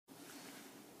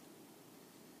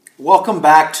Welcome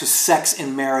back to Sex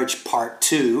and Marriage Part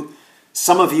 2.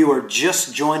 Some of you are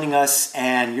just joining us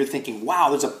and you're thinking, wow,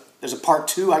 there's a Part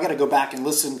 2? I got to go back and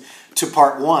listen to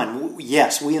Part 1.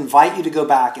 Yes, we invite you to go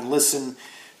back and listen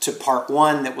to Part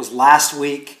 1 that was last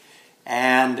week.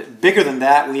 And bigger than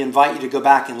that, we invite you to go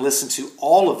back and listen to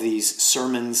all of these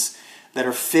sermons that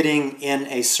are fitting in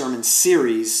a sermon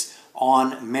series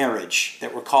on marriage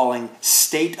that we're calling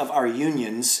State of Our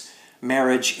Unions,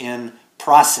 Marriage in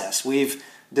Process. We've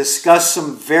discussed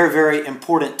some very, very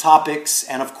important topics,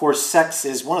 and of course, sex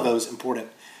is one of those important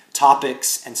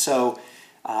topics. And so,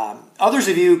 others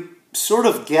of you sort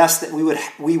of guessed that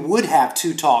we would have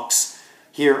two talks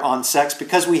here on sex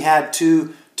because we had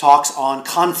two talks on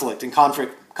conflict and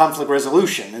conflict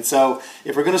resolution. And so,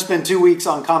 if we're going to spend 2 weeks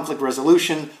on conflict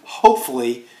resolution,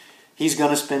 hopefully, he's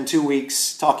going to spend 2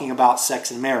 weeks talking about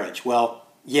sex and marriage. Well,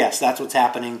 yes, that's what's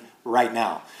happening right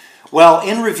now. Well,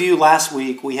 in review last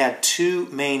week, we had two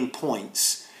main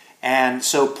points. And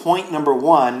so point number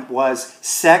one was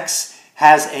sex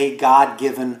has a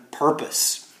God-given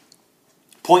purpose.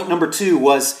 Point number two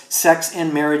was sex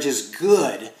in marriage is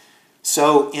good,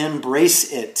 so embrace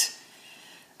it.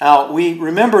 Now, we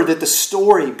remember that the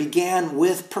story began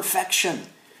with perfection,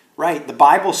 right? The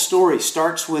Bible story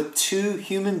starts with two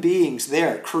human beings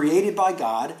there, created by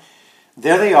God.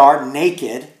 There they are,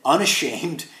 naked,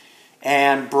 unashamed,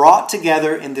 and brought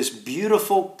together in this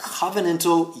beautiful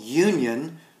covenantal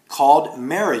union called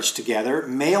marriage together,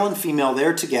 male and female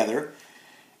there together,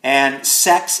 and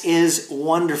sex is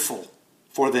wonderful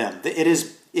for them. It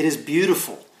is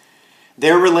beautiful.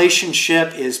 Their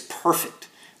relationship is perfect.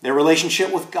 Their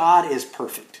relationship with God is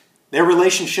perfect. Their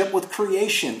relationship with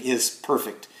creation is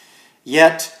perfect.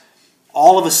 Yet,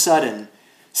 all of a sudden,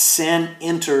 sin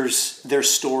enters their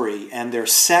story, and their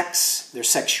sex, their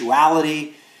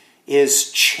sexuality,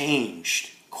 is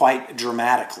changed quite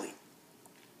dramatically.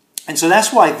 And so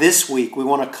that's why this week we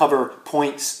want to cover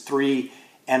points 3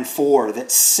 and 4,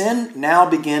 that sin now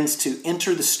begins to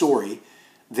enter the story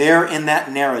there in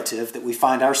that narrative that we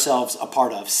find ourselves a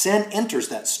part of. Sin enters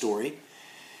that story,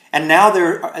 and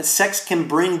now sex can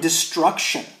bring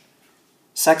destruction.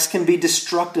 Sex can be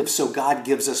destructive, so God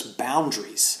gives us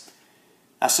boundaries.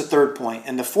 That's the third point.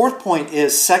 And the fourth point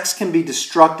is sex can be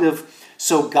destructive,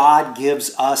 so God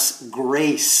gives us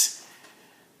grace.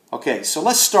 Okay, so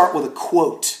let's start with a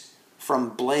quote from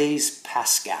Blaise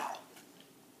Pascal.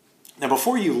 Now,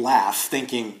 before you laugh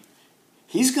thinking,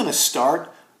 he's going to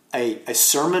start a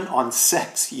sermon on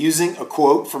sex using a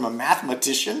quote from a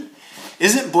mathematician?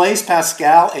 Isn't Blaise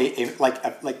Pascal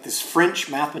like this French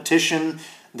mathematician,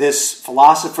 this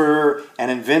philosopher,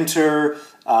 an inventor,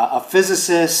 a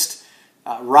physicist,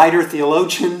 writer,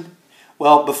 theologian?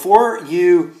 Well, before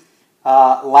you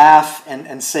laugh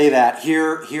and say that,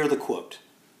 hear the quote.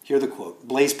 Hear the quote.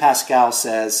 Blaise Pascal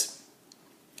says,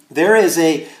 "There is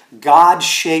a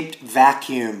God-shaped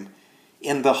vacuum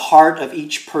in the heart of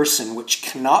each person which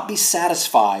cannot be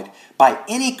satisfied by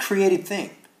any created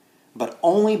thing, but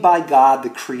only by God the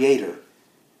Creator,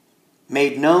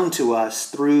 made known to us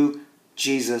through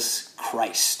Jesus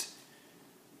Christ."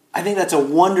 I think that's a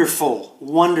wonderful,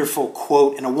 wonderful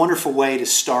quote and a wonderful way to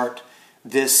start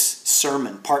this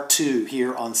sermon, part 2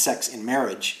 here on sex and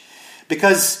marriage.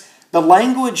 Because the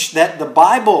language that the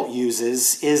Bible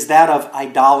uses is that of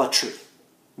idolatry.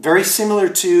 Very similar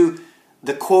to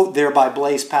the quote there by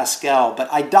Blaise Pascal.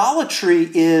 But idolatry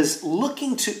is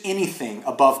looking to anything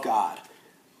above God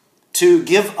to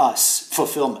give us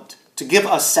fulfillment, to give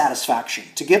us satisfaction,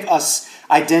 to give us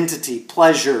identity,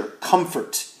 pleasure,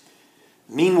 comfort.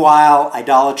 Meanwhile,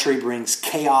 idolatry brings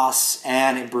chaos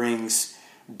and it brings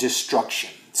destruction.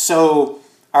 So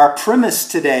our premise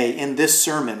today in this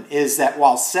sermon is that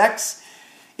while sex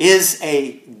is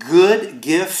a good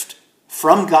gift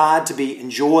from God to be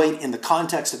enjoyed in the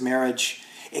context of marriage,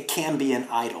 it can be an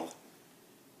idol.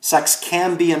 Sex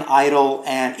can be an idol,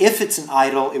 and if it's an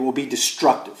idol, it will be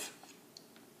destructive.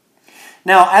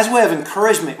 Now, as a way of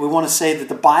encouragement, we want to say that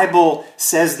the Bible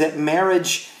says that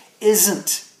marriage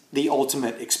isn't the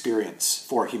ultimate experience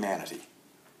for humanity.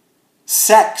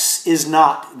 Sex is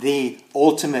not the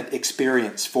ultimate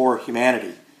experience for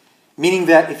humanity. Meaning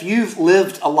that if you've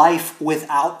lived a life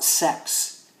without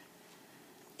sex,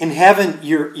 in heaven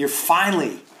you're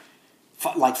finally,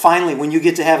 when you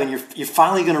get to heaven, you're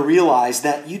finally going to realize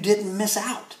that you didn't miss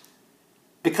out.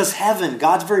 Because heaven,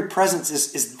 God's very presence,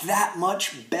 is that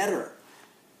much better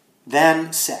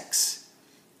than sex.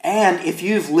 And if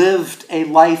you've lived a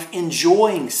life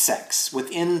enjoying sex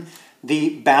within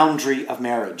the boundary of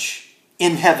marriage,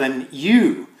 in heaven,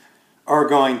 you are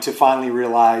going to finally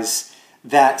realize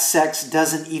that sex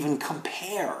doesn't even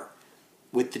compare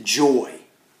with the joy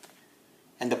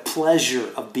and the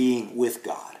pleasure of being with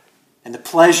God and the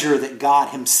pleasure that God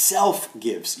himself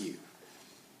gives you.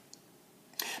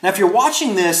 Now, if you're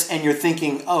watching this and you're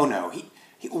thinking, oh no,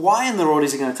 why in the world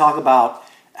is he going to talk about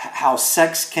how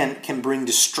sex can bring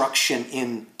destruction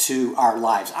into our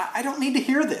lives? I don't need to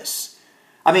hear this.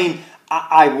 I mean,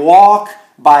 I walk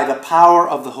by the power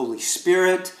of the Holy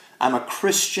Spirit. I'm a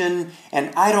Christian,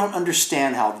 and I don't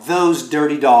understand how those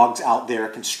dirty dogs out there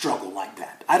can struggle like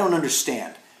that. I don't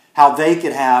understand how they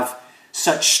could have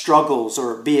such struggles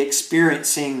or be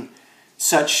experiencing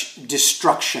such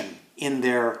destruction in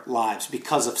their lives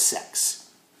because of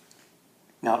sex.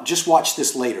 Now, just watch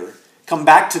this later. Come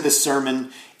back to this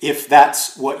sermon if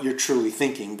that's what you're truly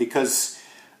thinking, because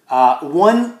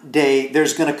one day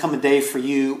there's going to come a day for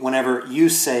you whenever you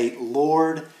say,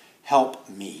 Lord, help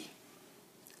me.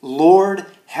 Lord,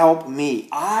 help me.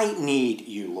 I need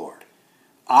you, Lord.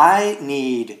 I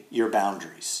need your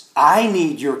boundaries. I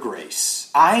need your grace.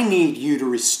 I need you to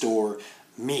restore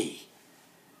me.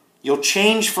 You'll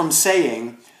change from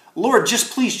saying, Lord,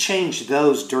 just please change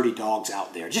those dirty dogs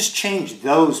out there. Just change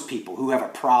those people who have a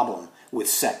problem with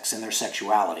sex and their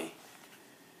sexuality.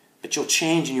 But you'll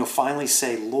change and you'll finally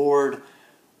say, Lord,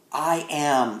 I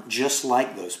am just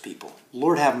like those people.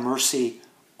 Lord, have mercy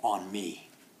on me.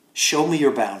 Show me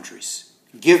your boundaries.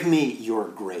 Give me your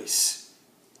grace.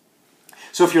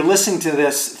 So if you're listening to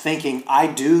this thinking, I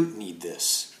do need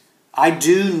this. I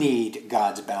do need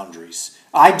God's boundaries.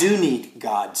 I do need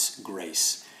God's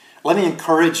grace. Let me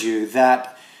encourage you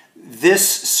that this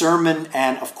sermon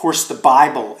and, of course, the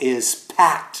Bible is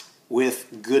packed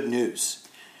with good news.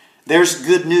 There's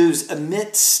good news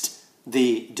amidst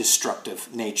the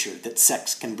destructive nature that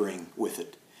sex can bring with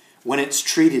it when it's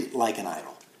treated like an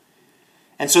idol.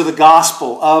 And so the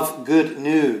gospel of good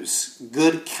news,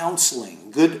 good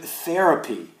counseling, good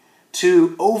therapy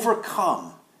to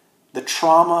overcome the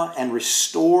trauma and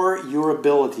restore your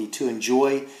ability to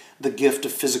enjoy the gift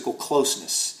of physical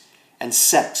closeness and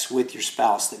sex with your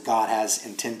spouse that God has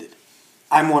intended.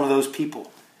 I'm one of those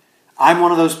people. I'm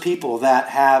one of those people that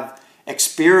has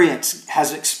experienced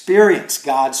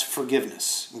God's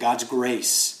forgiveness, God's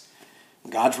grace,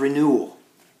 God's renewal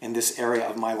in this area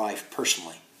of my life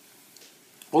personally.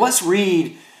 Well, let's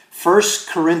read 1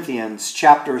 Corinthians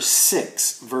chapter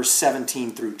 6, verse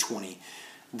 17 through 20.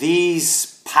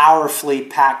 These powerfully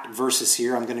packed verses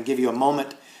here, I'm going to give you a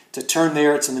moment to turn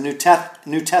there. It's in the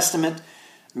New Testament,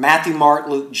 Matthew, Mark,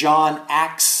 Luke, John,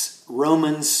 Acts,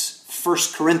 Romans, 1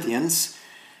 Corinthians.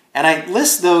 And I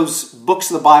list those books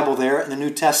of the Bible there in the New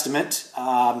Testament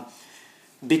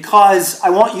because I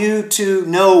want you to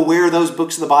know where those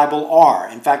books of the Bible are.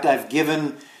 In fact, I've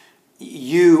given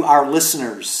you, our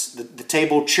listeners, the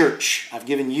Table Church, I've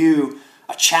given you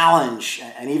a challenge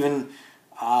and even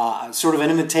sort of an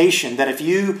invitation that if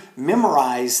you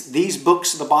memorize these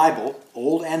books of the Bible,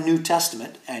 Old and New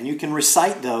Testament, and you can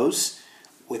recite those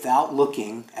without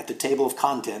looking at the table of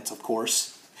contents, of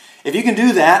course, if you can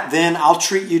do that, then I'll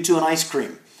treat you to an ice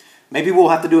cream. Maybe we'll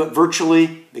have to do it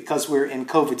virtually because we're in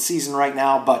COVID season right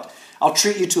now, but I'll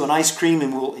treat you to an ice cream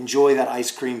and we'll enjoy that ice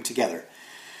cream together.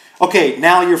 Okay,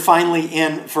 now you're finally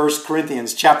in 1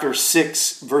 Corinthians chapter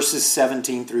 6, verses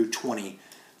 17 through 20.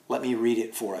 Let me read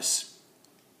it for us.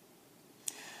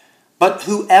 But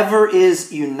whoever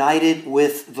is united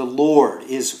with the Lord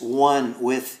is one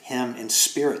with him in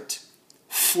spirit.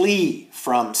 Flee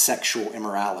from sexual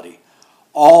immorality.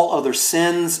 All other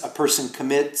sins a person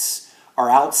commits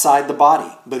are outside the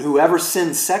body, but whoever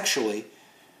sins sexually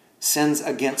sins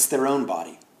against their own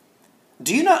body.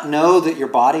 Do you not know that your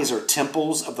bodies are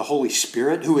temples of the Holy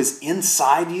Spirit who is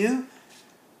inside you,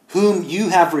 whom you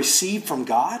have received from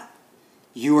God?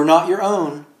 You are not your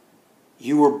own.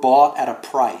 You were bought at a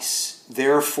price.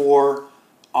 Therefore,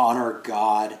 honor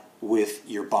God with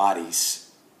your bodies.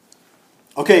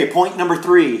 Okay, point number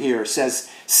 3 here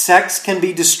says, sex can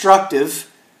be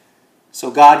destructive, so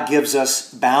God gives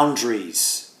us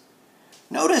boundaries.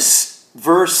 Notice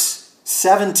verse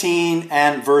 17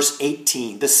 and verse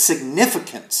 18, the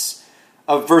significance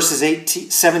of verses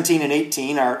 17 and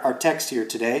 18, our text here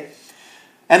today.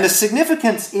 And the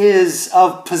significance is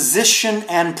of position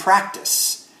and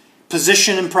practice.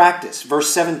 Position and practice.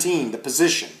 Verse 17, the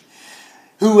position.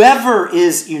 Whoever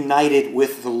is united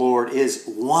with the Lord is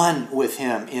one with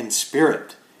him in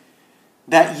spirit.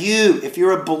 That you, if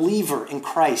you're a believer in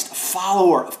Christ, a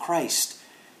follower of Christ,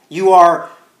 you are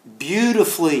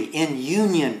beautifully in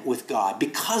union with God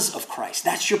because of Christ.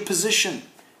 That's your position.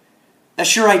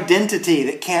 That's your identity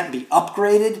that can't be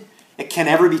upgraded. It can't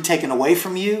ever be taken away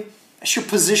from you. That's your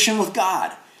position with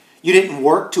God. You didn't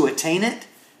work to attain it,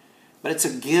 but it's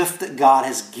a gift that God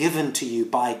has given to you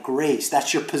by grace.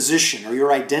 That's your position or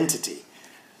your identity.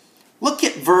 Look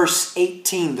at verse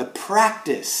 18, the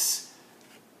practice.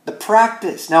 The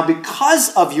practice. Now,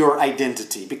 because of your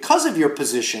identity, because of your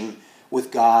position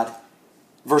with God,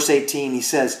 verse 18, he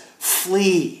says,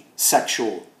 flee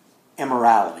sexual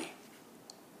immorality.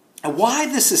 And why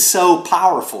this is so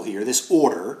powerful here, this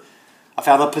order of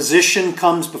how the position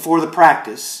comes before the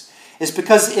practice, is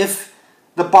because if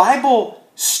the Bible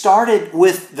started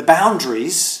with the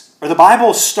boundaries, or the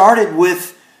Bible started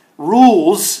with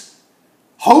rules,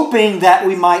 hoping that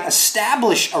we might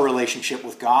establish a relationship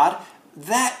with God,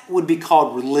 that would be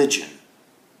called religion.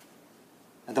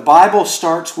 And the Bible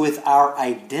starts with our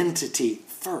identity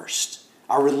first,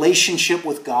 our relationship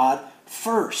with God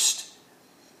first.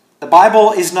 The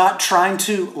Bible is not trying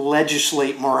to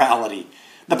legislate morality.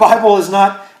 The Bible is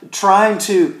not trying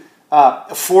to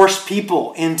force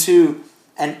people into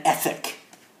an ethic.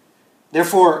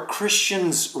 Therefore,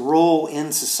 Christians' role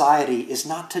in society is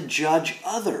not to judge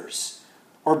others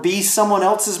or be someone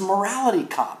else's morality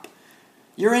cop.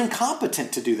 You're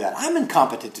incompetent to do that. I'm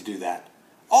incompetent to do that.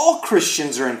 All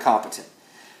Christians are incompetent.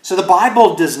 So the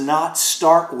Bible does not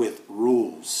start with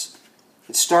rules.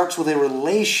 It starts with a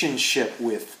relationship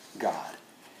with God.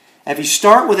 And if you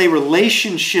start with a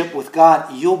relationship with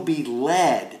God, you'll be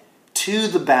led to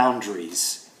the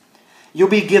boundaries. You'll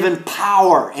be given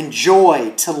power and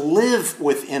joy to live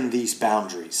within these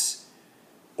boundaries.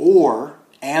 Or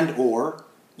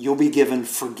you'll be given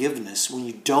forgiveness when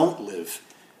you don't live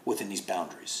within these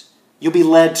boundaries. You'll be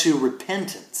led to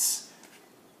repentance,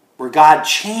 where God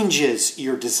changes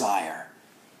your desire.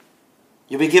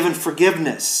 You'll be given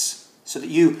forgiveness so that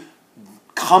you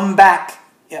come back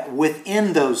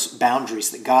within those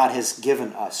boundaries that God has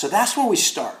given us. So that's where we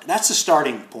start. That's the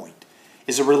starting point,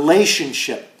 is a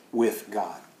relationship with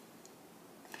God.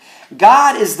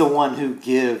 God is the one who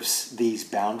gives these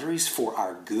boundaries for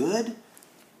our good,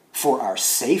 for our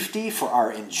safety, for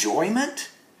our enjoyment.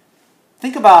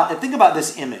 Think about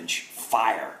this image,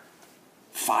 fire.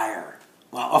 Fire.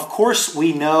 Well, of course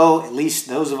we know, at least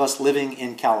those of us living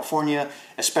in California,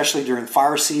 especially during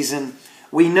fire season,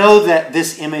 we know that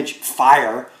this image,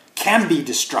 fire, can be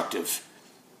destructive.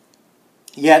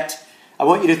 Yet, I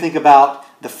want you to think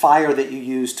about the fire that you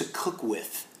use to cook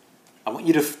with. I want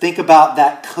you to think about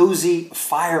that cozy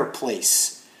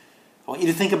fireplace. I want you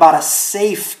to think about a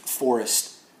safe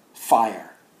forest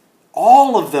fire.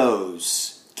 All of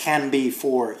those can be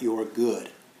for your good.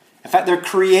 In fact, they're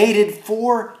created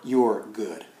for your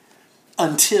good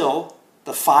until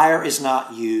the fire is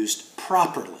not used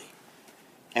properly.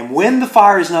 And when the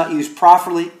fire is not used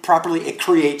properly, it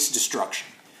creates destruction.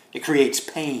 It creates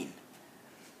pain.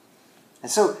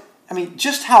 And so,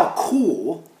 just how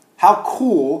cool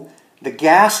the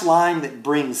gas line that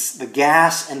brings the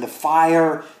gas and the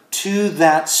fire to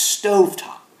that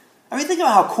stovetop. Think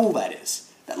about how cool that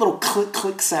is. That little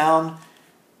click sound,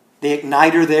 the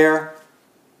igniter there.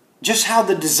 Just how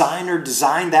the designer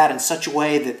designed that in such a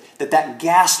way that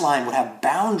gas line would have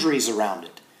boundaries around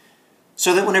it.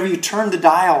 So that whenever you turn the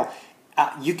dial,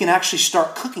 you can actually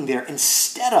start cooking there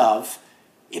instead of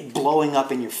it blowing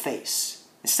up in your face.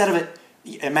 Instead of it,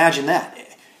 imagine that.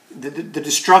 The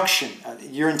destruction,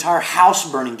 your entire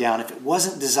house burning down if it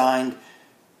wasn't designed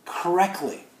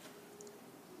correctly.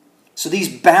 So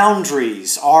these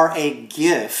boundaries are a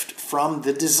gift from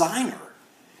the designer.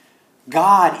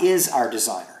 God is our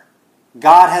designer.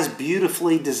 God has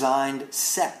beautifully designed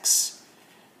sex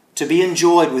to be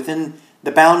enjoyed within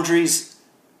the boundaries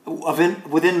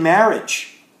within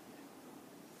marriage.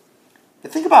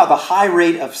 But think about the high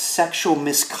rate of sexual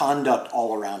misconduct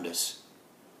all around us.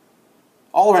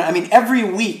 All around. Every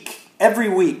week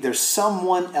there's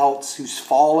someone else who's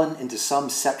fallen into some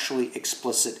sexually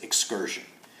explicit excursion.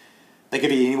 They could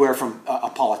be anywhere from a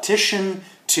politician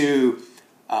to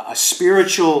a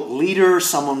spiritual leader,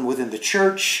 someone within the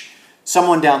church,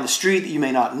 someone down the street that you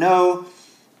may not know.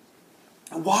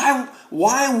 Why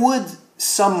would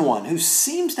someone who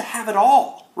seems to have it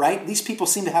all, right? These people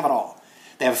seem to have it all.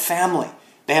 They have family.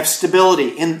 They have stability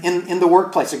in the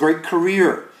workplace, a great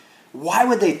career. Why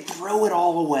would they throw it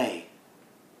all away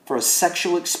for a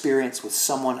sexual experience with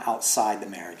someone outside the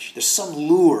marriage? There's some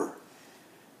lure.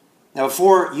 Now,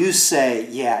 before you say,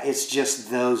 yeah, it's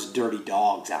just those dirty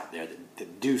dogs out there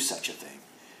that do such a thing.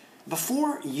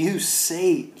 Before you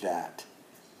say that,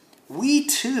 we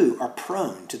too are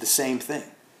prone to the same thing.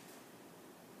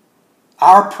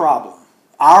 Our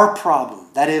problem,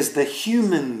 that is the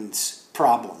human's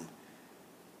problem,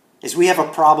 is we have a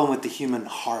problem with the human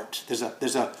heart. There's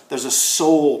a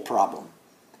soul problem.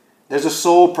 There's a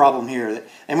soul problem here.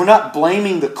 And we're not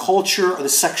blaming the culture or the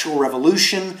sexual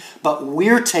revolution, but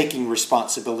we're taking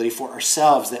responsibility for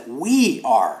ourselves, that we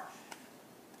are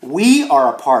We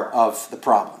are a part of the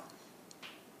problem.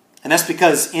 And that's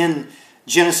because in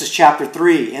Genesis chapter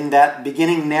 3, in that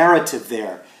beginning narrative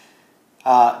there,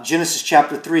 Genesis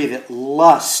chapter 3, that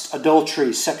lust,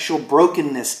 adultery, sexual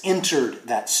brokenness entered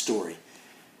that story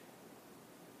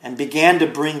and began to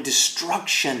bring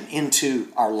destruction into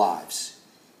our lives.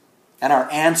 And our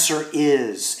answer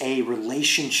is a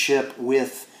relationship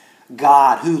with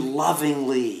God who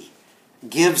lovingly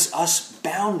gives us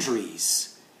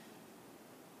boundaries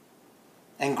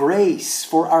and grace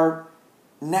for our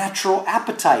natural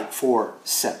appetite for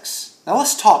sex. Now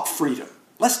let's talk freedom.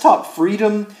 Let's talk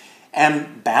freedom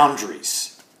and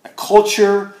boundaries. A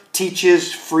culture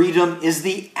teaches freedom is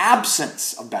the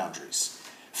absence of boundaries.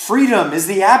 Freedom is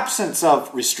the absence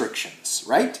of restrictions,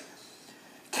 right?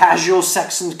 Casual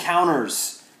sex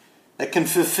encounters that can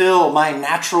fulfill my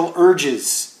natural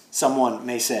urges, someone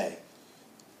may say.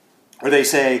 Or they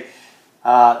say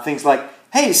things like,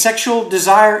 hey, sexual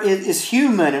desire is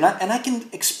human, and I can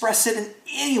express it in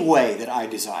any way that I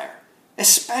desire,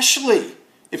 especially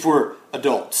if we're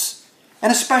adults,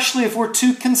 and especially if we're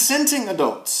two consenting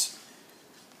adults.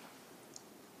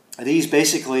 These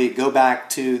basically go back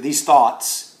to these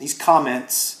thoughts, these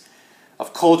comments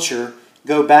of culture,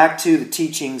 go back to the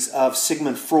teachings of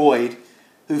Sigmund Freud,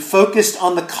 who focused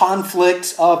on the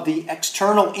conflict of the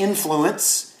external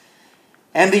influence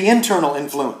and the internal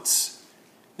influence.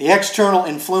 The external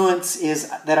influence is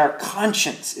that our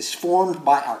conscience is formed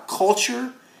by our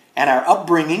culture and our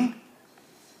upbringing.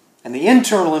 And the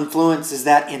internal influence is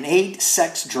that innate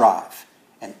sex drive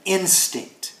and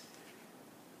instinct.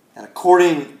 And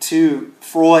according to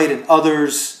Freud and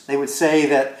others, they would say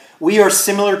that we are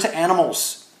similar to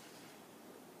animals.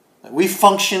 That we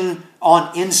function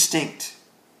on instinct,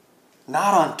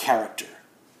 not on character,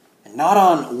 and not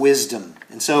on wisdom.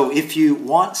 And so if you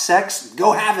want sex,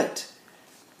 go have it.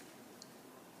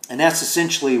 And that's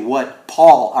essentially what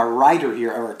Paul, our writer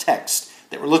here, or our text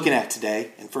that we're looking at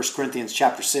today in 1 Corinthians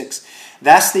chapter 6,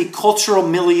 that's the cultural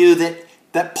milieu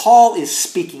that Paul is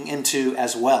speaking into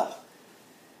as well.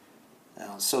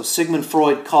 Now, so Sigmund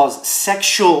Freud calls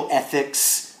sexual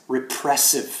ethics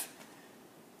repressive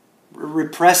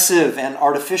and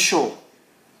artificial.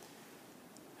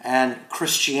 And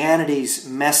Christianity's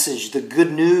message, the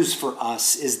good news for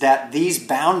us, is that these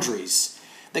boundaries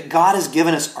that God has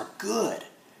given us are good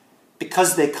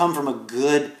because they come from a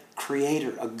good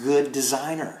creator, a good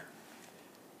designer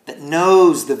that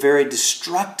knows the very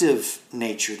destructive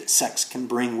nature that sex can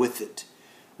bring with it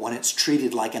when it's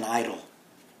treated like an idol.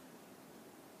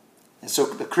 And so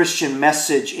the Christian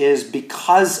message is,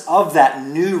 because of that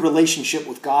new relationship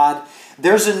with God,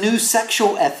 there's a new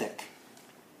sexual ethic.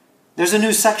 There's a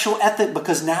new sexual ethic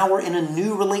because now we're in a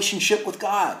new relationship with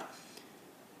God.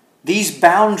 These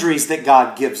boundaries that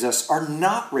God gives us are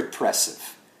not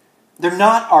repressive. They're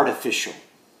not artificial.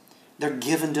 They're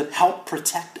given to help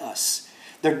protect us.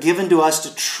 They're given to us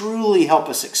to truly help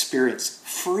us experience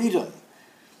freedom.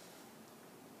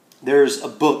 There's a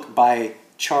book by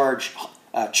Charles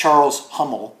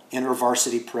Hummel,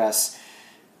 InterVarsity Press,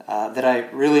 that I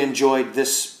really enjoyed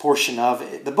this portion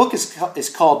of. The book is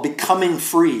called Becoming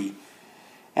Free.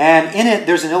 And in it,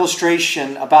 there's an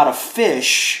illustration about a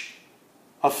fish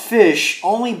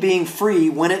only being free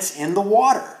when it's in the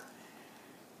water.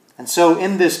 And so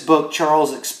in this book,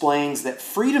 Charles explains that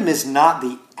freedom is not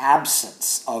the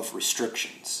absence of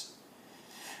restrictions,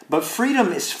 but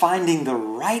freedom is finding the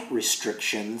right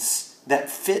restrictions that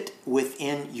fit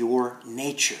within your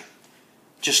nature.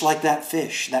 Just like that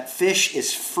fish. That fish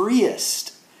is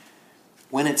freest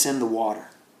when it's in the water.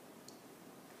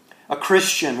 A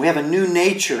Christian, we have a new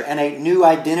nature and a new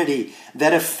identity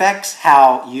that affects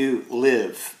how you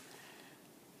live.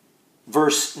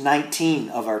 Verse 19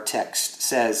 of our text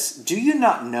says, "Do you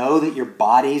not know that your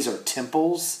bodies are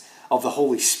temples of the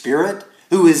Holy Spirit,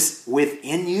 who is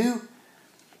within you,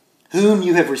 whom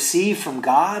you have received from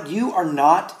God? You are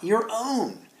not your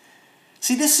own."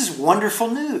 See, this is wonderful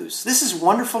news. This is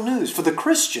wonderful news. For the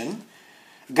Christian,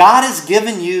 God has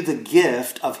given you the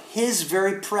gift of His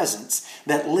very presence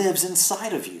that lives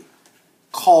inside of you,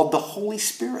 called the Holy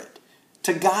Spirit,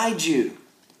 to guide you,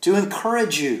 to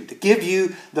encourage you, to give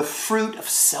you the fruit of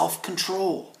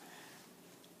self-control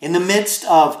in the midst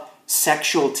of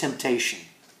sexual temptation,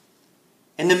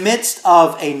 in the midst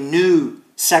of a new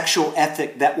sexual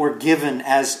ethic that we're given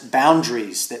as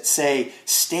boundaries that say,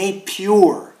 stay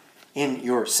pure in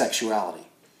your sexuality.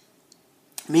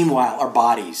 Meanwhile,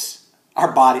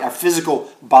 our physical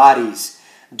bodies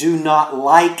do not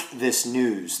like this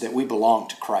news that we belong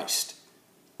to Christ.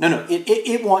 No,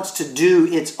 it wants to do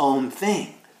its own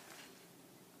thing.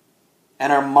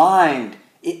 And our mind,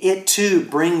 it too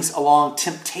brings along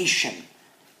temptation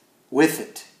with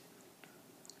it.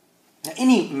 Now,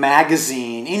 any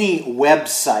magazine, any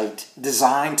website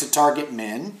designed to target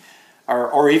men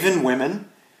or even women,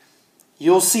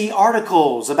 you'll see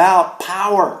articles about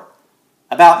power,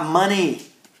 about money,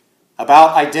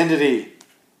 about identity,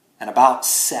 and about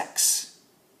sex.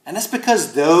 And that's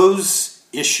because those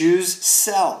issues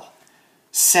sell.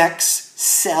 Sex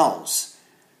sells.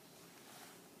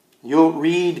 You'll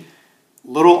read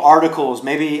little articles,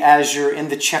 maybe as you're in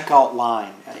the checkout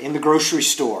line, in the grocery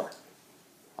store,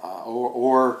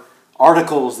 or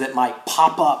articles that might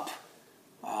pop up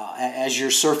as you're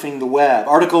surfing the web.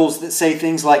 Articles that say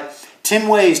things like 10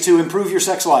 ways to improve your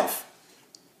sex life,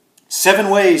 7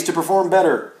 ways to perform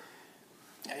better.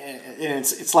 And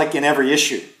it's like in every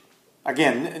issue.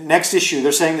 Again, next issue,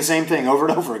 they're saying the same thing over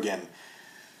and over again.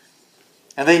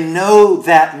 And they know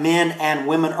that men and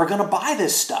women are going to buy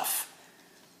this stuff.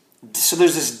 So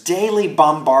there's this daily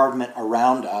bombardment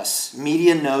around us.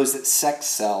 Media knows that sex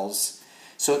sells.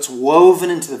 So it's woven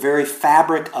into the very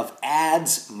fabric of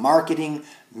ads, marketing,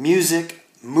 music,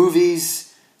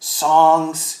 movies,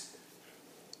 songs.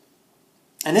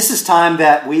 And this is time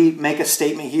that we make a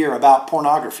statement here about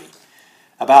pornography.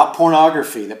 That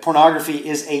pornography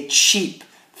is a cheap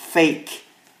fake.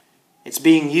 It's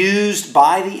being used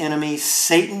by the enemy,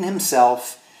 Satan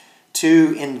himself,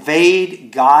 to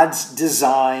invade God's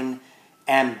design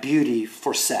and beauty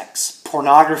for sex.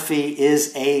 Pornography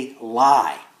is a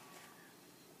lie.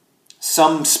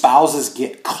 Some spouses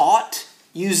get caught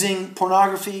using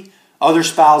pornography. Other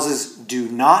spouses do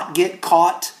not get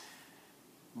caught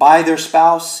by their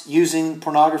spouse using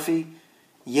pornography.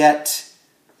 Yet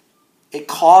it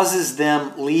causes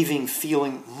them leaving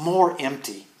feeling more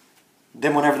empty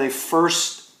than whenever they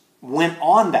first went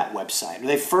on that website, or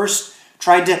they first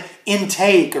tried to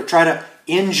intake or try to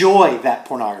enjoy that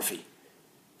pornography.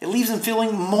 It leaves them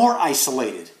feeling more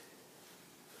isolated.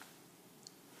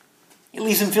 It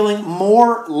leaves them feeling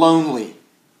more lonely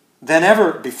than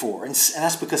ever before. And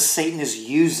that's because Satan is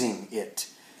using it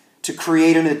to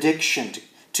create an addiction,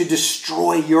 to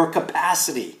destroy your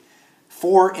capacity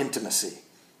for intimacy.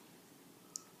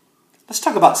 Let's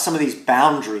talk about some of these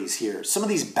boundaries here. Some of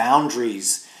these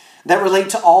boundaries that relate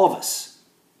to all of us.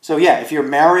 So yeah, if you're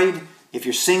married, if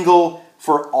you're single,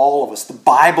 for all of us. The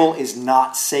Bible is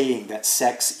not saying that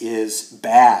sex is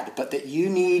bad, but that you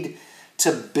need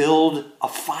to build a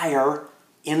fire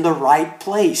in the right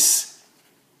place.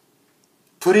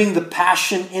 Putting the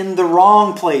passion in the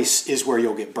wrong place is where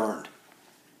you'll get burned.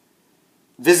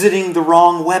 Visiting the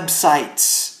wrong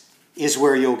websites is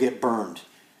where you'll get burned.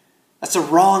 That's a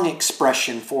wrong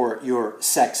expression for your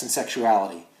sex and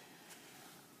sexuality.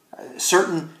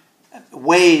 Certain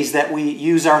ways that we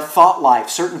use our thought life,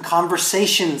 certain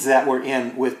conversations that we're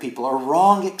in with people are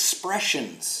wrong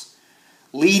expressions,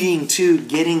 leading to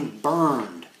getting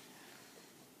burned.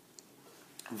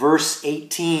 Verse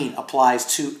 18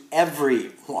 applies to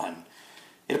everyone.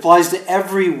 It applies to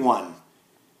everyone.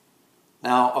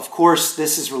 Now, of course,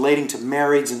 this is relating to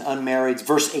marrieds and unmarrieds.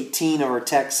 Verse 18 of our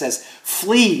text says,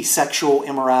 "Flee sexual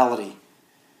immorality."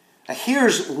 Now,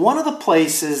 here's one of the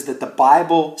places that the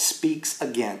Bible speaks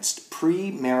against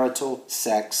premarital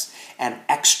sex and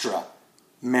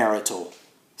extramarital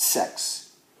sex.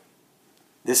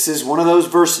 This is one of those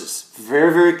verses.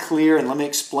 Very, very clear, and let me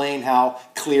explain how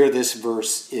clear this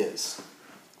verse is.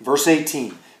 Verse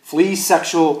 18, "Flee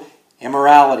sexual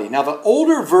immorality." Now, the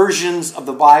older versions of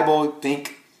the Bible,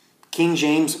 think King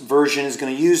James Version, is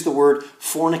going to use the word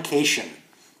fornication.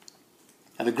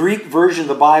 Now, the Greek version of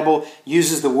the Bible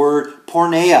uses the word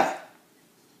porneia.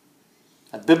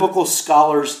 Now, biblical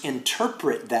scholars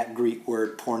interpret that Greek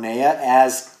word porneia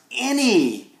as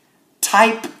any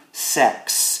type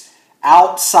sex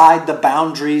outside the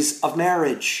boundaries of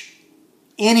marriage.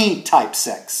 Any type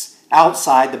sex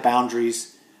outside the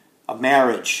boundaries of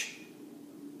marriage.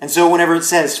 And so whenever it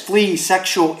says flee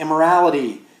sexual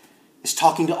immorality, it's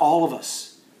talking to all of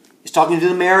us. It's talking to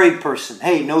the married person.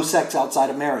 Hey, no sex outside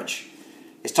of marriage.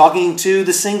 It's talking to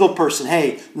the single person.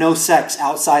 Hey, no sex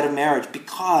outside of marriage,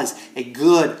 because a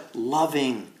good,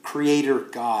 loving Creator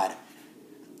God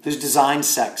who's designed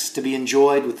sex to be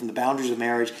enjoyed within the boundaries of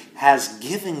marriage has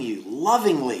given you,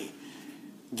 lovingly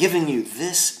given you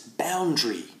this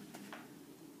boundary.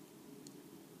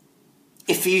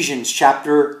 Ephesians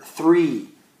chapter 3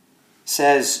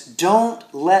 says, "Don't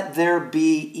let there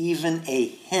be even a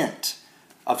hint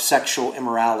of sexual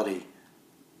immorality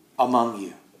among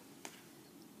you."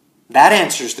 That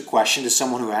answers the question to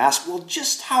someone who asks, well,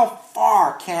 just how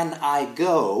far can I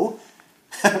go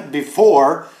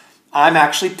before I'm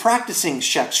actually practicing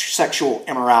sexual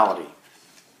immorality?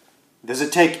 Does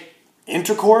it take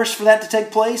intercourse for that to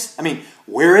take place? I mean,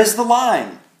 where is the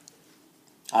line?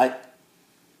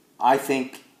 I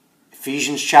think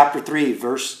Ephesians chapter 5,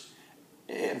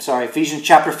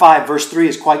 verse 3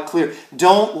 is quite clear.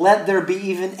 Don't let there be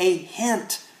even a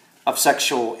hint of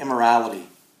sexual immorality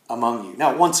among you.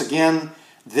 Now, once again,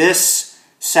 this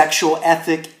sexual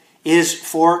ethic is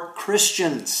for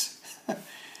Christians.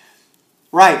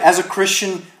 Right, as a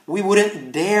Christian, we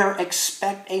wouldn't dare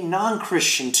expect a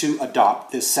non-Christian to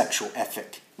adopt this sexual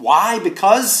ethic. Why?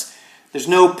 Because there's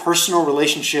no personal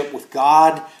relationship with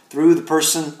God through the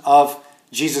person of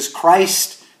Jesus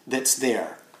Christ that's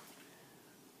there.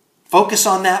 Focus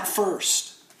on that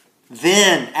first.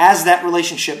 Then, as that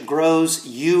relationship grows,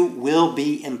 you will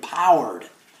be empowered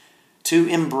to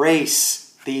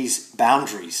embrace these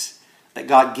boundaries that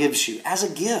God gives you as a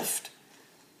gift.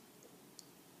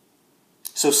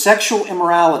 So sexual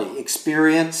immorality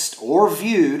experienced or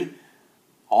viewed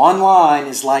online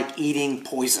is like eating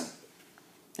poison.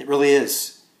 It really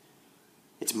is.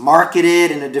 It's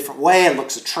marketed in a different way. It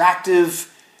looks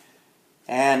attractive.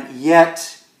 And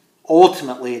yet,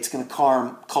 ultimately, it's going to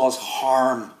cause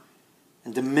harm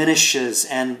and diminishes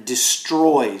and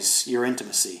destroys your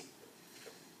intimacy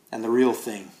and the real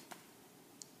thing.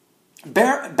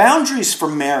 Boundaries for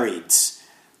marrieds.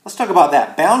 Let's talk about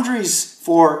that. Boundaries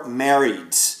for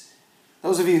marrieds.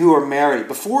 Those of you who are married,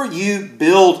 before you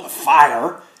build a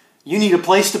fire, you need a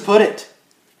place to put it.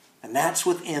 And that's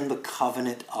within the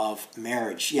covenant of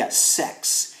marriage. Yes,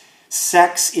 sex.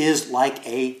 Sex is like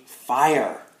a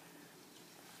fire.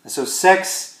 And so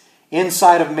sex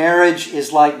inside of marriage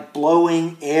is like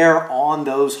blowing air on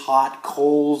those hot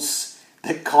coals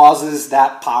that causes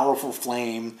that powerful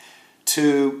flame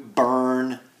to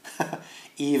burn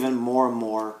even more and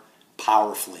more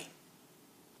powerfully.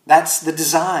 That's the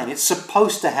design. It's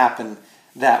supposed to happen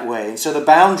that way. And so the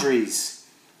boundaries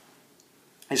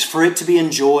is for it to be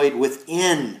enjoyed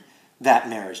within that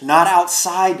marriage, not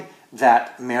outside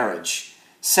that marriage.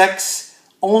 Sex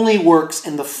only works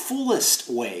in the fullest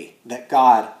way that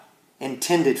God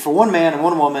intended for one man and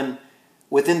one woman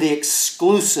within the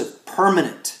exclusive,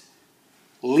 permanent,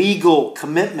 legal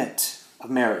commitment of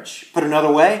marriage. Put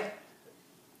another way,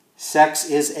 sex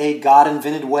is a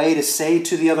God-invented way to say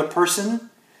to the other person,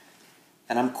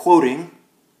 and I'm quoting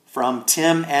from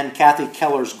Tim and Kathy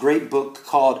Keller's great book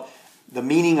called The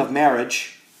Meaning of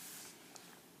Marriage,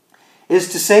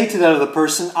 is to say to that other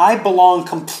person, I belong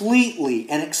completely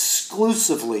and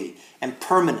exclusively and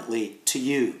permanently to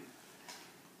you.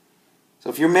 So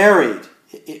if you're married,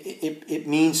 it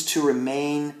means to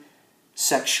remain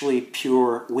sexually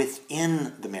pure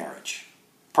within the marriage.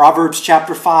 Proverbs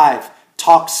chapter 5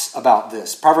 talks about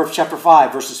this. Proverbs chapter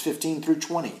 5, verses 15 through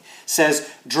 20 says,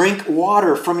 drink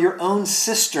water from your own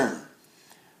cistern,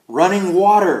 running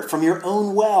water from your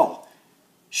own well.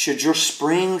 Should your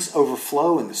springs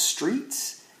overflow in the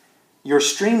streets, your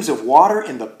streams of water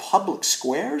in the public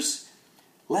squares?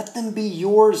 Let them be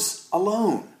yours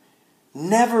alone,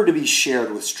 never to be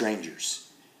shared with strangers.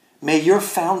 May your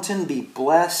fountain be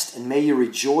blessed, and may you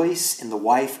rejoice in the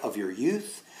wife of your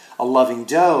youth, a loving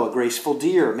doe, a graceful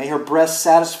deer. May her breast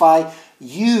satisfy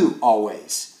you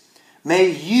always.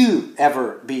 May you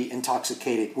ever be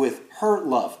intoxicated with her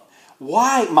love.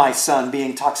 Why, my son, be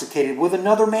intoxicated with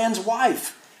another man's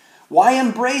wife? Why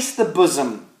embrace the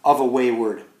bosom of a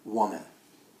wayward woman?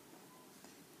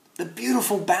 The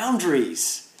beautiful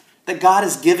boundaries that God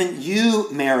has given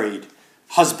you, married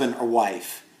husband or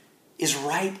wife, is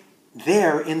right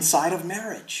there inside of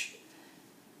marriage.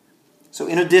 So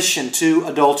in addition to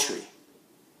adultery,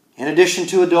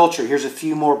 here's a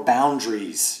few more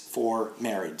boundaries for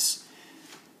marrieds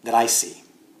that I see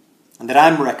and that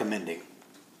I'm recommending.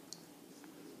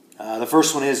 The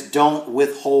first one is don't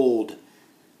withhold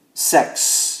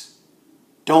sex.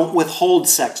 Don't withhold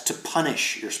sex to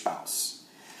punish your spouse.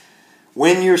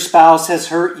 When your spouse has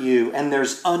hurt you and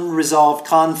there's unresolved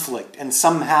conflict and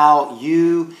somehow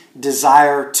you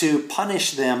desire to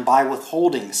punish them by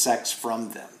withholding sex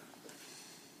from them,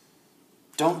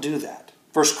 don't do that.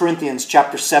 1 Corinthians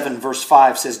chapter 7 verse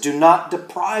 5 says, do not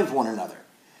deprive one another,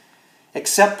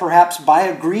 except perhaps by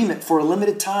agreement for a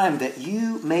limited time, that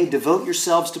you may devote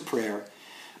yourselves to prayer,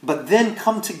 but then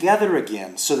come together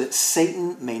again, so that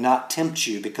Satan may not tempt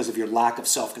you because of your lack of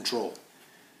self-control.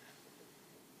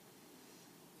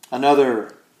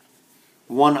 Another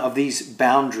one of these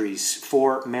boundaries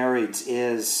for marrieds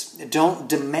is don't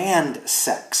demand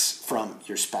sex from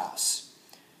your spouse.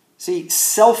 See,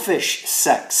 selfish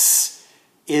sex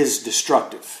is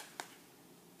destructive.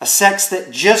 A sex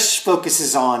that just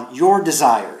focuses on your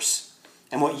desires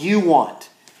and what you want.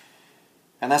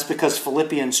 And that's because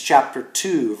Philippians chapter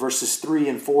 2, verses 3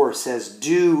 and 4 says,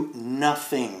 do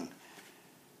nothing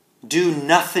Do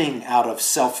nothing out of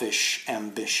selfish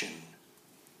ambition.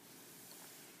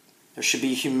 There should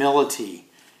be humility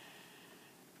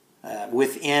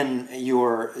within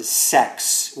your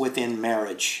sex, within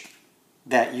marriage,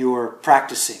 that you're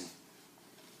practicing.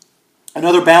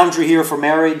 Another boundary here for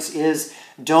marriage is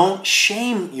don't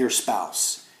shame your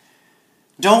spouse.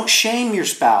 Don't shame your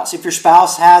spouse. If your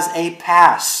spouse has a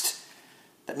past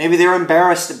that maybe they're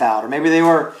embarrassed about, or maybe they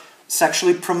were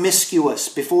sexually promiscuous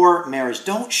before marriage,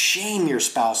 don't shame your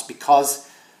spouse because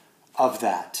of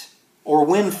that. Or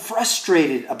when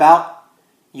frustrated about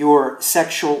your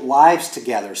sexual lives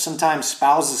together, sometimes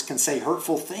spouses can say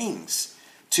hurtful things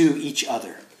to each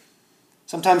other.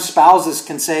 Sometimes spouses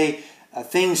can say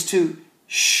things to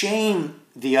shame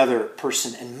the other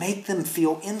person and make them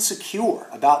feel insecure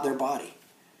about their body.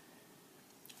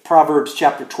 Proverbs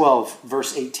chapter 12,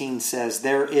 verse 18 says,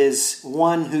 "There is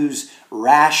one whose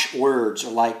rash words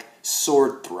are like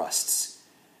sword thrusts,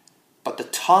 but the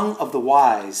tongue of the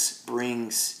wise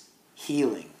brings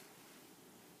healing."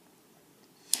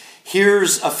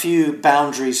 Here's a few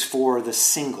boundaries for the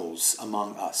singles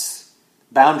among us.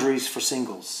 Boundaries for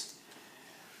singles.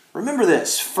 Remember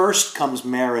this: first comes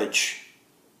marriage,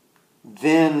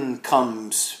 then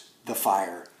comes the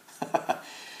fire.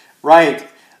 Right?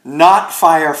 Not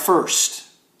fire first.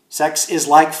 Sex is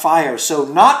like fire. So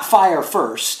not fire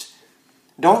first.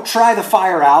 Don't try the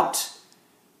fire out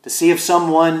to see if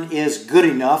someone is good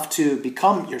enough to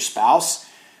become your spouse.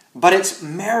 But it's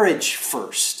marriage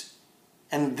first.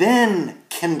 And then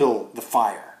kindle the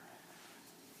fire.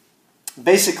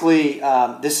 Basically,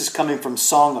 this is coming from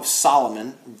Song of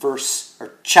Solomon,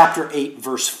 chapter 8,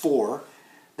 verse 4,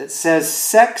 that says,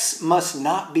 "Sex must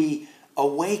not be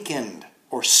awakened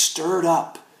or stirred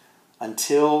up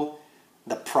until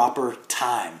the proper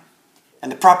time."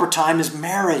 And the proper time is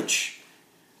marriage.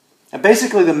 And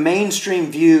basically the mainstream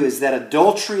view is that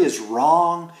adultery is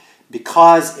wrong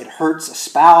because it hurts a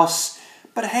spouse.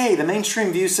 But hey, the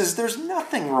mainstream view says there's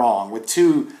nothing wrong with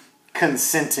two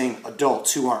consenting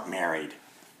adults who aren't married.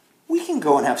 We can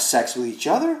go and have sex with each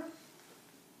other.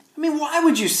 I mean, why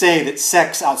would you say that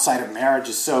sex outside of marriage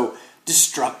is so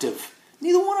destructive?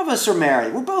 Neither one of us are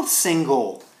married. We're both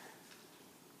single.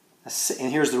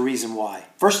 And here's the reason why.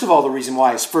 First of all, the reason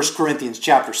why is 1 Corinthians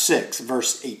chapter 6,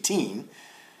 verse 18,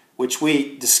 which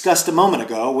we discussed a moment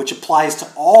ago, which applies to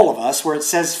all of us, where it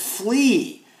says,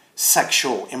 "Flee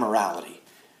sexual immorality."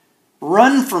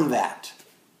 Run from that.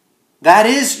 That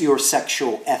is your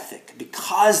sexual ethic,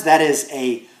 because that is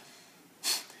a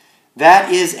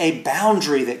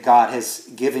boundary that God has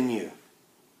given you.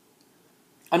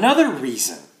 Another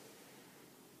reason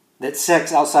that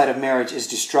sex outside of marriage is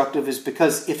destructive is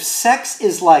because if sex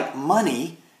is like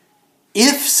money,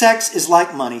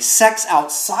 sex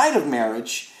outside of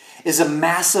marriage is a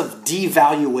massive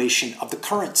devaluation of the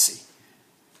currency.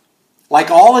 Like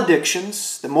all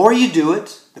addictions, the more you do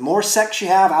it, the more sex you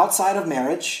have outside of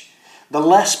marriage, the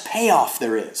less payoff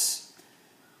there is.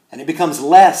 And it becomes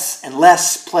less and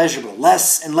less pleasurable,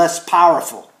 less and less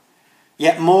powerful,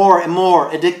 yet more and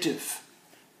more addictive.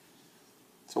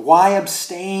 So why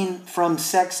abstain from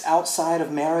sex outside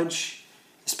of marriage?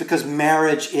 It's because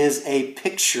marriage is a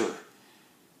picture.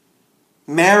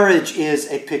 Marriage is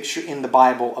a picture in the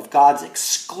Bible of God's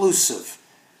exclusive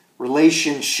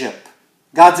relationship.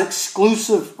 God's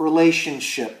exclusive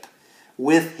relationship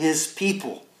with His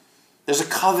people. There's a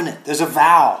covenant, there's a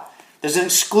vow, there's an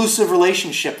exclusive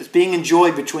relationship that's being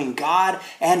enjoyed between God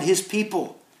and His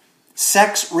people.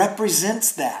 Sex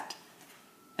represents that.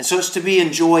 And so it's to be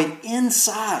enjoyed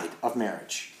inside of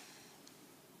marriage.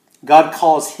 God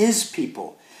calls His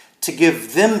people to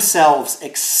give themselves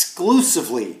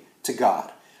exclusively to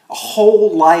God. A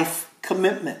whole life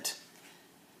commitment.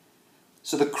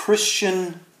 So the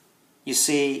Christian, you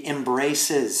see,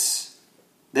 embraces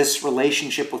this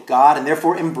relationship with God and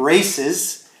therefore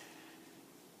embraces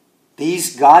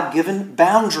these God-given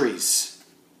boundaries.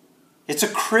 It's a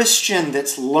Christian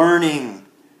that's learning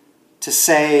to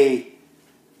say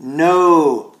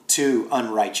no to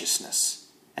unrighteousness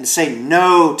and say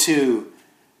no to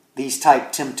these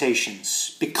type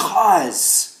temptations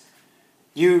because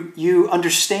you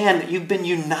understand that you've been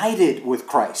united with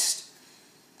Christ.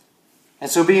 And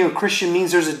so being a Christian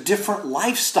means there's a different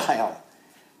lifestyle.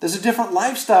 There's a different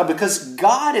lifestyle because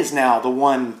God is now the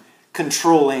one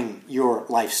controlling your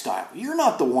lifestyle. You're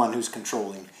not the one who's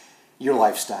controlling your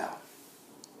lifestyle.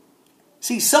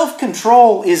 See,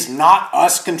 self-control is not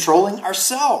us controlling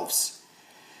ourselves,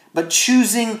 but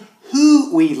choosing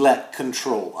who we let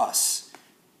control us.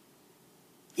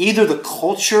 Either the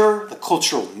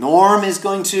cultural norm is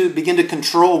going to begin to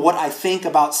control what I think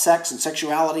about sex and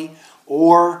sexuality,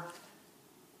 or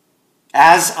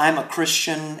As I'm a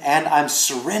Christian and I'm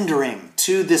surrendering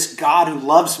to this God who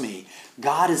loves me,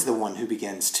 God is the one who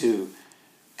begins to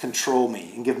control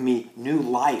me and give me new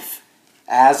life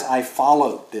as I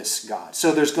follow this God.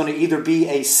 So there's going to either be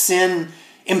a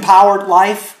sin-empowered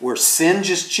life where sin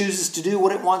just chooses to do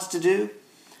what it wants to do,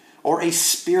 or a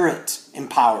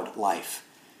Spirit-empowered life.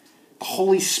 The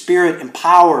Holy Spirit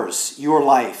empowers your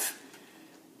life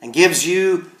and gives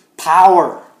you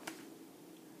power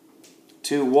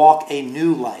to walk a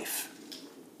new life.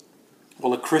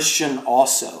 Well, a Christian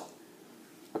also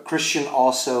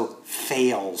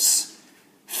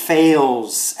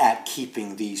fails at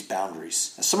keeping these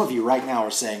boundaries. Now, some of you right now are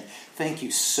saying, thank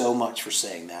you so much for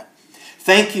saying that.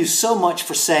 Thank you so much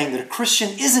for saying that a Christian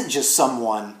isn't just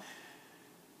someone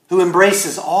who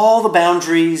embraces all the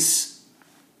boundaries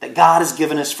that God has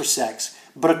given us for sex,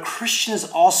 but a Christian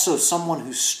is also someone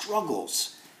who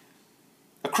struggles.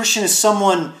 A Christian is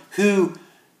someone who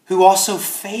also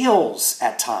fails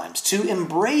at times to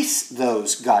embrace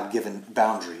those God-given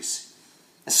boundaries.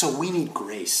 And so we need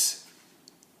grace.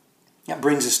 That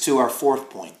brings us to our fourth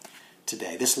point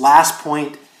today. This last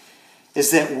point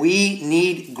is that we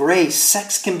need grace.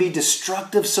 Sex can be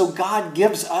destructive, so God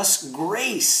gives us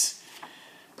grace.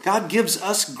 God gives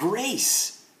us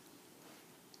grace.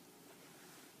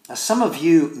 Now, some of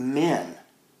you men,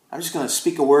 I'm just going to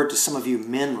speak a word to some of you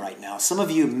men right now. Some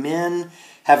of you men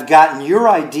have gotten your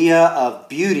idea of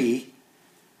beauty,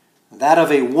 that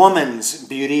of a woman's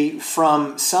beauty,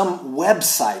 from some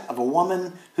website of a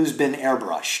woman who's been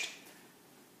airbrushed.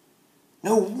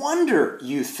 No wonder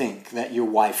you think that your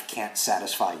wife can't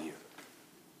satisfy you.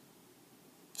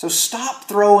 So stop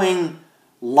throwing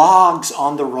logs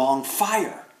on the wrong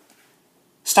fire.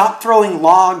 Stop throwing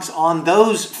logs on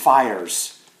those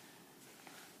fires.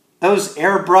 Those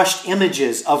airbrushed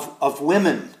images of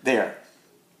women there.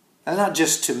 And not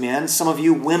just to men. Some of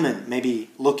you women may be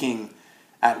looking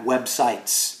at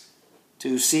websites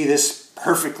to see this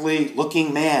perfectly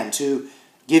looking man to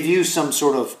give you some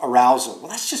sort of arousal. Well,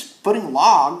 that's just putting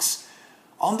logs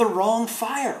on the wrong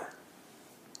fire.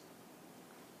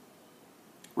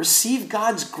 Receive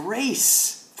God's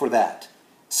grace for that.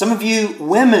 Some of you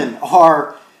women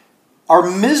are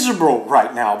miserable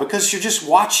right now because you're just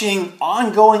watching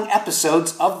ongoing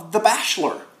episodes of The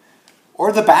Bachelor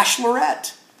or The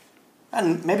Bachelorette.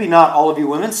 And maybe not all of you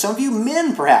women, some of you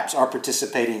men perhaps are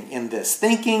participating in this,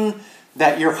 thinking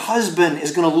that your husband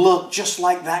is going to look just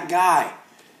like that guy.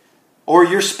 Or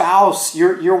your spouse,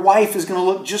 your wife is going to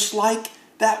look just like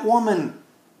that woman.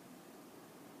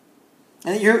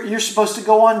 And you're supposed to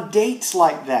go on dates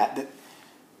like that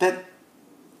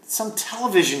some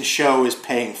television show is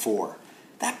paying for.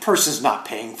 That person's not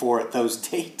paying for it, those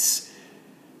dates.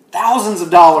 Thousands of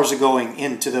dollars are going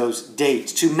into those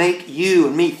dates to make you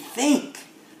and me think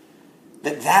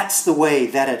that that's the way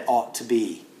that it ought to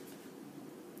be.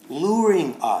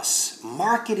 Luring us,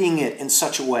 marketing it in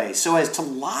such a way so as to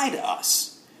lie to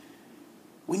us.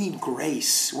 We need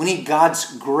grace. We need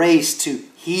God's grace to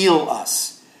heal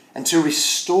us and to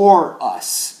restore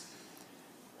us.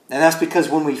 And that's because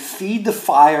when we feed the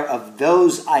fire of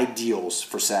those ideals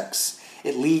for sex,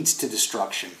 it leads to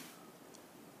destruction.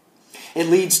 It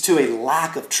leads to a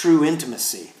lack of true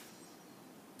intimacy.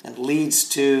 It leads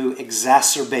to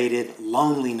exacerbated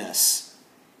loneliness.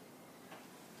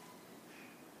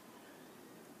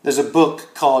 There's a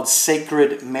book called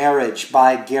Sacred Marriage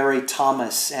by Gary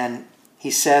Thomas, and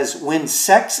he says, when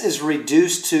sex is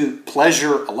reduced to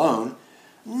pleasure alone,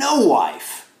 no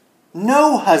wife,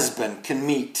 no husband can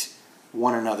meet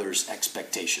one another's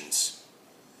expectations.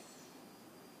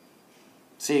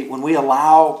 See, when we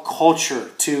allow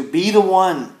culture to be the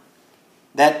one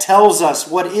that tells us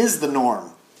what is the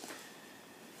norm,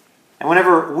 and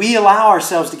whenever we allow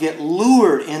ourselves to get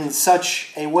lured in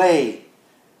such a way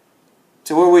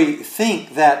to where we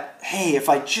think that, hey, if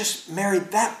I just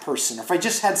married that person, or if I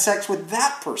just had sex with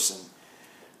that person,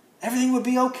 everything would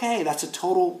be okay. That's a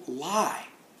total lie.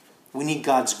 We need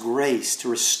God's grace to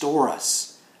restore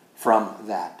us from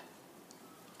that.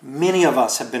 Many of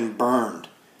us have been burned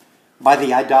by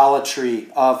the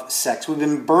idolatry of sex. We've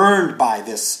been burned by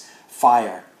this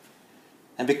fire.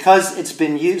 And because it's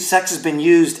been used, sex has been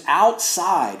used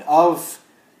outside of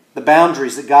the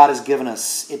boundaries that God has given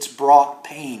us, it's brought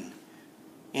pain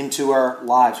into our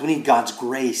lives. We need God's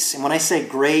grace. And when I say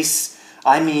grace,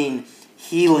 I mean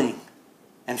healing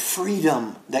and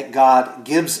freedom that God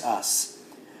gives us.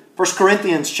 1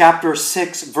 Corinthians chapter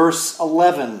 6, verse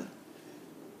 11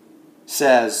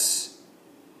 says,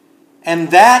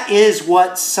 and that is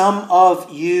what some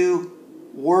of you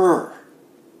were.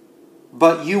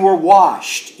 but you were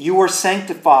washed, you were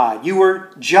sanctified, you were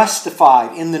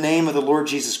justified in the name of the Lord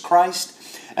Jesus Christ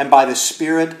and by the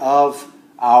Spirit of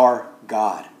our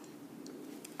God.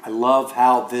 I love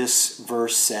how this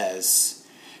verse says,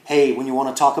 hey, when you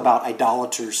want to talk about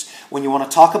idolaters, when you want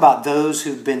to talk about those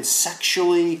who've been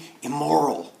sexually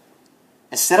immoral,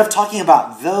 instead of talking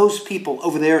about those people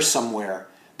over there somewhere,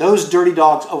 those dirty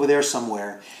dogs over there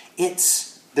somewhere,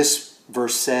 this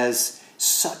verse says,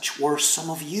 such were some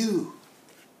of you.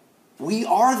 We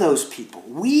are those people.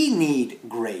 We need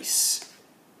grace.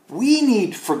 We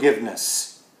need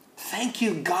forgiveness. Thank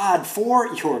you, God,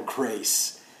 for your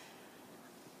grace.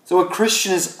 So a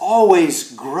Christian is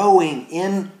always growing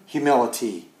in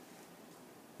humility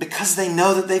because they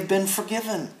know that they've been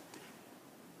forgiven.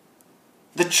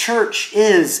 The church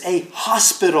is a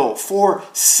hospital for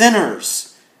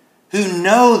sinners who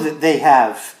know that they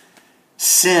have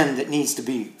sin that needs to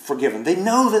be forgiven. They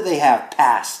know that they have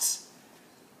pasts.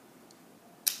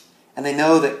 And they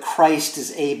know that Christ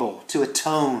is able to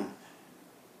atone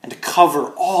and to cover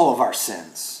all of our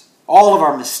sins, all of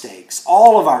our mistakes,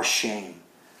 all of our shame,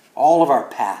 all of our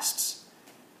pasts.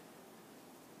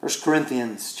 1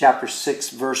 Corinthians chapter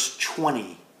 6, verse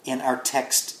 20 in our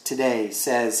text today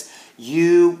says,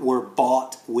 you were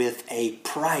bought with a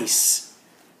price.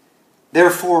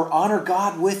 Therefore, honor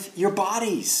God with your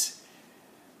bodies.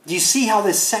 Do you see how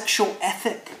this sexual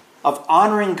ethic of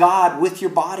honoring God with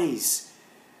your bodies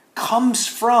comes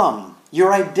from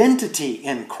your identity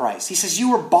in Christ? He says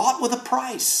you were bought with a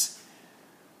price.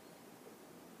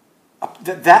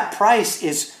 That price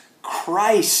is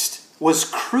Christ was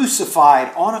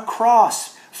crucified on a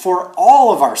cross for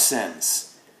all of our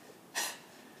sins.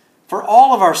 For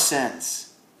all of our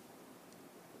sins.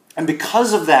 And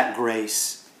because of that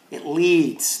grace,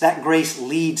 that grace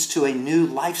leads to a new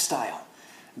lifestyle,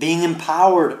 being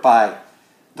empowered by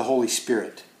the Holy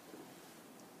Spirit.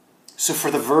 So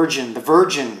for the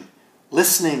virgin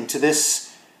listening to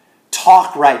this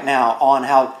talk right now on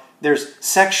how there's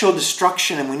sexual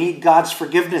destruction and we need God's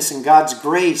forgiveness and God's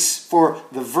grace, for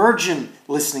the virgin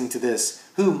listening to this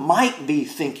who might be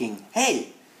thinking, hey,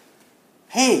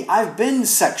 I've been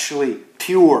sexually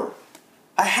pure.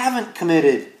 I haven't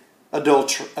committed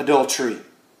adultery.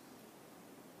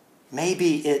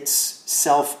 Maybe it's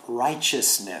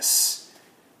self-righteousness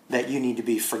that you need to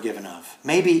be forgiven of.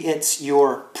 Maybe it's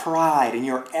your pride and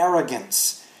your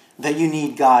arrogance that you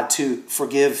need God to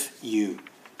forgive you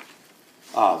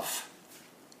of.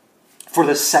 For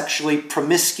the sexually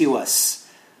promiscuous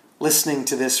listening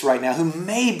to this right now, who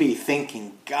may be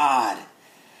thinking, God,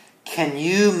 can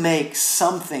you make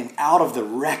something out of the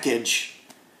wreckage?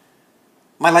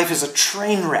 My life is a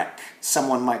train wreck,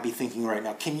 someone might be thinking right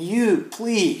now. Can you,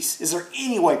 please, is there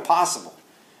any way possible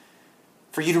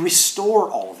for you to restore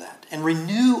all of that and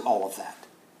renew all of that?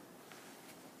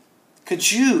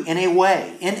 Could you, in a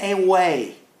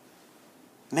way,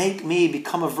 make me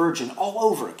become a virgin all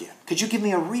over again? Could you give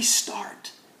me a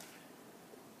restart?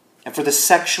 And for the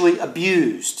sexually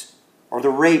abused, or the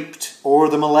raped, or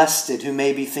the molested, who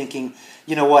may be thinking,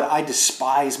 you know what, I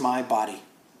despise my body.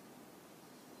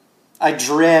 I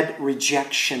dread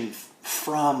rejection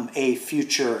from a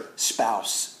future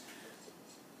spouse.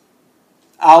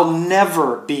 I'll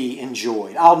never be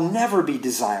enjoyed. I'll never be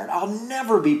desired. I'll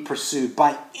never be pursued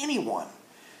by anyone,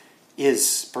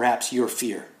 is perhaps your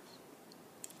fear.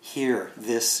 Hear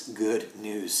this good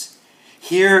news.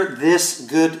 Hear this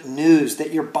good news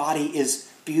that your body is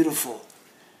beautiful.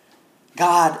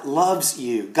 God loves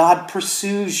you. God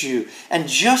pursues you. And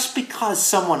just because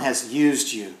someone has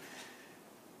used you,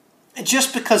 and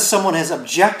just because someone has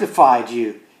objectified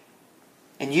you,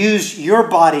 and use your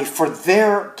body for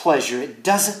their pleasure, it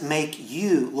doesn't make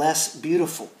you less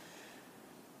beautiful.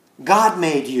 God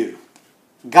made you.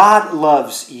 God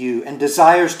loves you and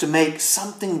desires to make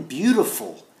something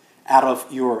beautiful out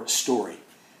of your story.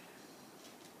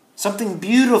 Something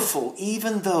beautiful,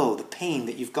 even though the pain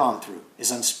that you've gone through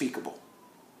is unspeakable.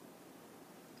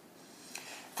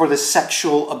 For the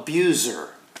sexual abuser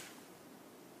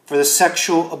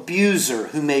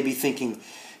who may be thinking,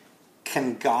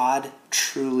 can God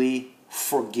truly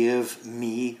forgive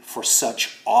me for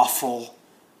such awful,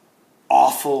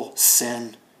 awful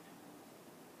sin?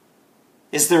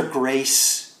 Is there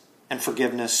grace and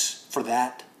forgiveness for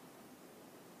that?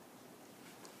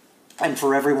 And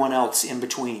for everyone else in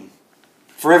between.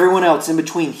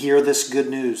 Hear this good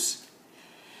news.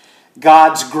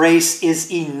 God's grace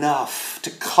is enough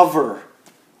to cover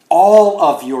all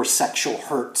of your sexual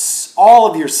hurts, all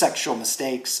of your sexual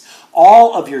mistakes,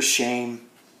 all of your shame.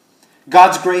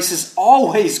 God's grace is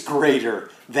always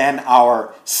greater than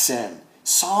our sin.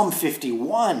 Psalm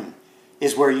 51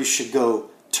 is where you should go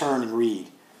turn and read,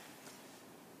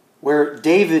 where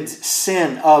David's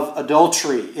sin of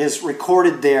adultery is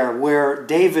recorded there, where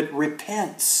David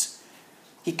repents.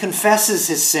 He confesses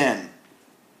his sin,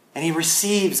 and he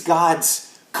receives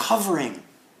God's covering,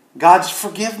 God's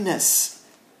forgiveness,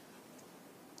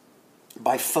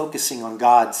 by focusing on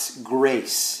God's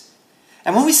grace.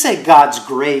 And when we say God's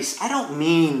grace, I don't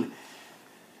mean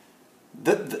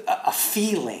a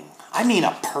feeling. I mean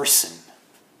a person.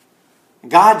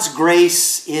 God's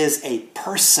grace is a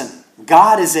person.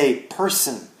 God is a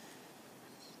person.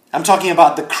 I'm talking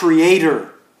about the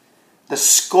Creator, the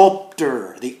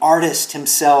sculptor, the artist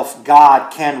himself.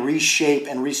 God can reshape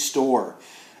and restore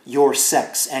your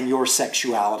sex and your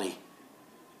sexuality.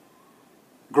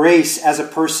 Grace as a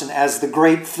person, as the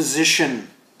great physician,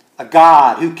 a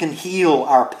God who can heal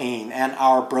our pain and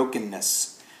our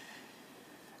brokenness.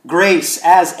 Grace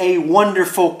as a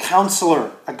wonderful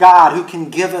counselor, a God who can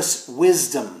give us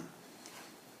wisdom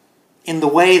in the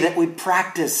way that we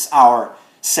practice our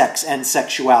sex and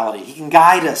sexuality. He can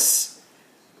guide us.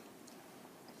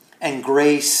 And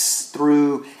grace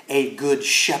through a good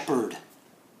shepherd,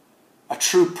 a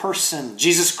true person,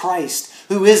 Jesus Christ,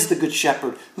 who is the good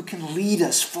shepherd, who can lead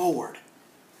us forward.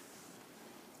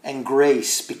 And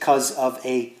grace because of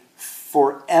a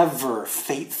forever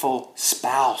faithful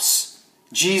spouse.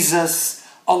 Jesus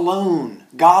alone,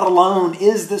 God alone,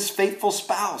 is this faithful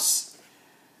spouse.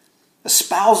 The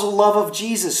spousal love of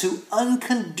Jesus, who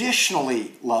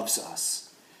unconditionally loves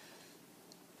us.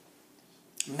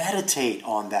 Meditate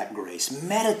on that grace.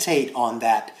 Meditate on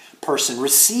that person.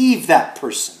 Receive that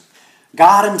person.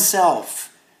 God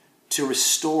himself to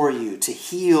restore you, to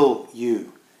heal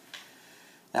you.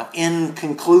 Now, in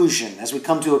conclusion, as we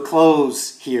come to a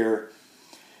close here,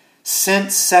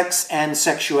 since sex and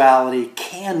sexuality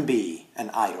can be an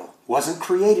idol, wasn't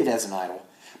created as an idol,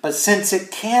 but since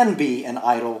it can be an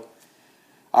idol,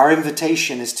 our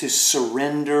invitation is to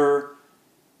surrender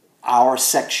our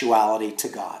sexuality to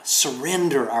God.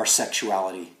 Surrender our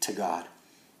sexuality to God.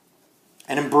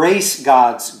 And embrace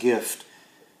God's gift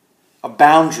of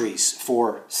boundaries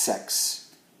for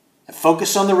sex. And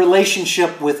focus on the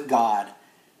relationship with God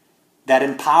that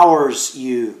empowers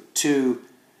you to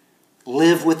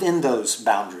live within those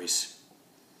boundaries.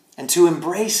 And to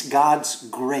embrace God's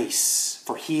grace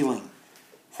for healing,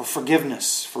 for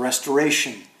forgiveness, for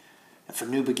restoration, and for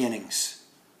new beginnings.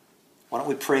 Why don't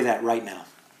we pray that right now?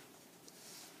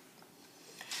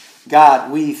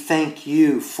 God, we thank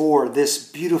you for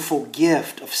this beautiful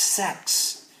gift of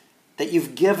sex that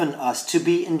you've given us to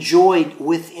be enjoyed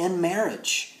within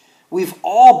marriage. We've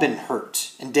all been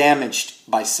hurt and damaged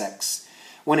by sex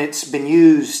when it's been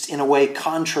used in a way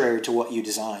contrary to what you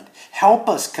designed. Help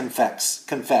us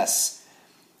confess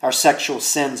our sexual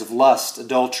sins of lust,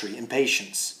 adultery,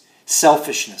 impatience,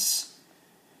 selfishness,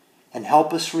 and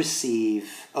help us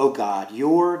receive, O God,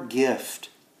 your gift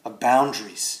of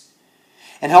boundaries.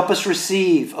 And help us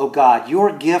receive, O God,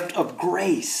 your gift of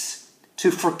grace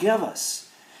to forgive us,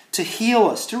 to heal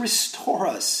us, to restore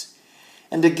us,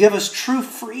 and to give us true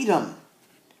freedom.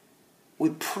 We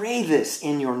pray this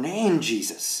in your name,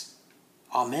 Jesus.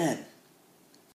 Amen.